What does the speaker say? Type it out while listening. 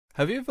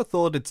Have you ever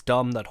thought it's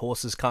dumb that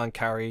horses can't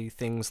carry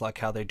things like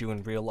how they do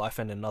in real life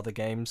and in other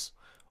games?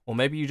 Or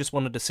maybe you just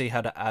wanted to see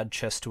how to add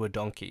chess to a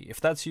donkey. If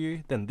that's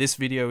you, then this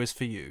video is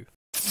for you.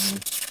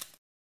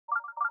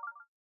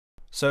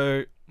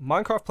 So,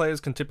 Minecraft players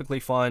can typically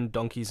find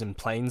donkeys in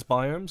plains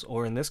biomes,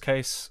 or in this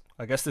case,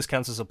 I guess this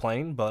counts as a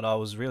plain, but I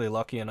was really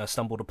lucky and I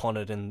stumbled upon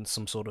it in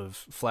some sort of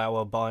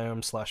flower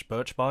biome /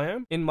 birch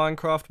biome. In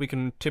Minecraft, we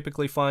can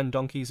typically find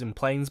donkeys in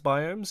plains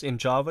biomes. In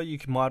Java, you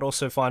might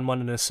also find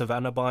one in a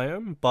savanna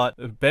biome,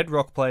 but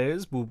Bedrock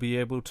players will be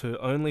able to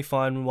only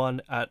find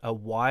one at a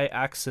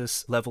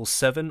Y-axis level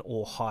 7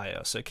 or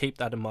higher, so keep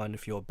that in mind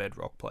if you're a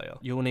Bedrock player.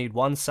 You'll need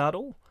one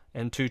saddle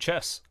and 2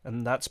 chests,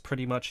 and that's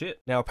pretty much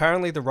it. Now,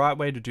 apparently the right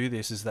way to do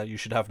this is that you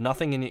should have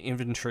nothing in your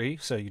inventory,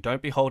 so you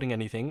don't be holding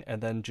anything,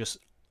 and then just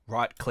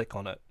right click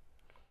on it.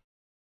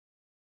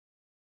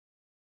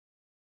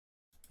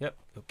 Yep,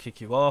 it'll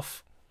kick you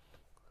off.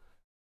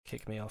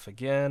 Kick me off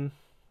again.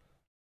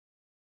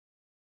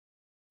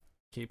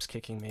 Keeps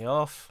kicking me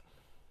off.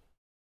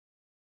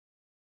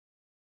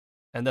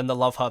 And then the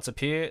love hearts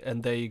appear,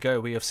 and there you go.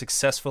 We have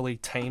successfully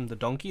tamed the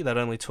donkey. That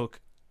only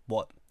took,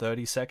 what,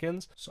 30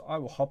 seconds? So I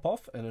will hop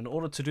off, and in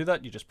order to do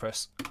that, you just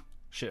press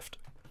shift,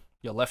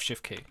 your left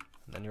shift key,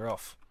 and then you're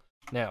off.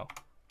 Now,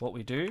 what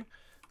we do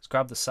is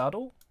grab the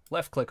saddle,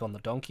 left click on the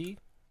donkey,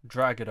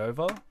 drag it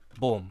over,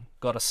 boom,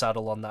 got a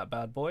saddle on that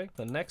bad boy.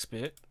 The next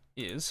bit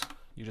is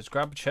you just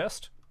grab a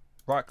chest,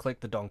 right click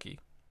the donkey.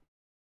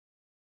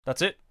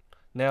 That's it.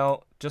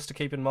 Now, just to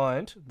keep in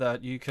mind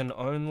that you can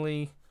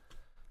only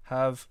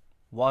have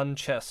one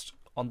chest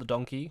on the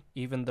donkey,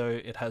 even though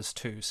it has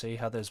 2. See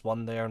how there's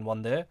one there and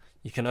one there?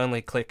 You can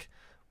only click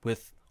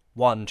with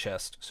one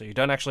chest, so you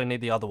don't actually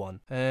need the other one.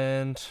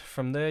 And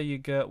from there you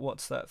get,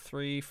 what's that,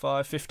 3,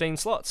 5, 15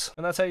 slots.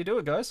 And that's how you do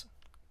it, guys.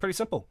 Pretty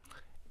simple.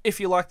 If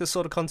you like this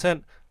sort of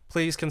content,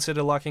 please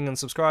consider liking and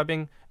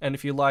subscribing, and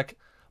if you like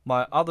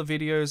my other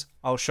videos,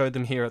 I'll show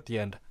them here at the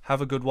end.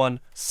 Have a good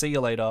one. See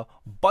you later.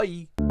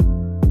 Bye!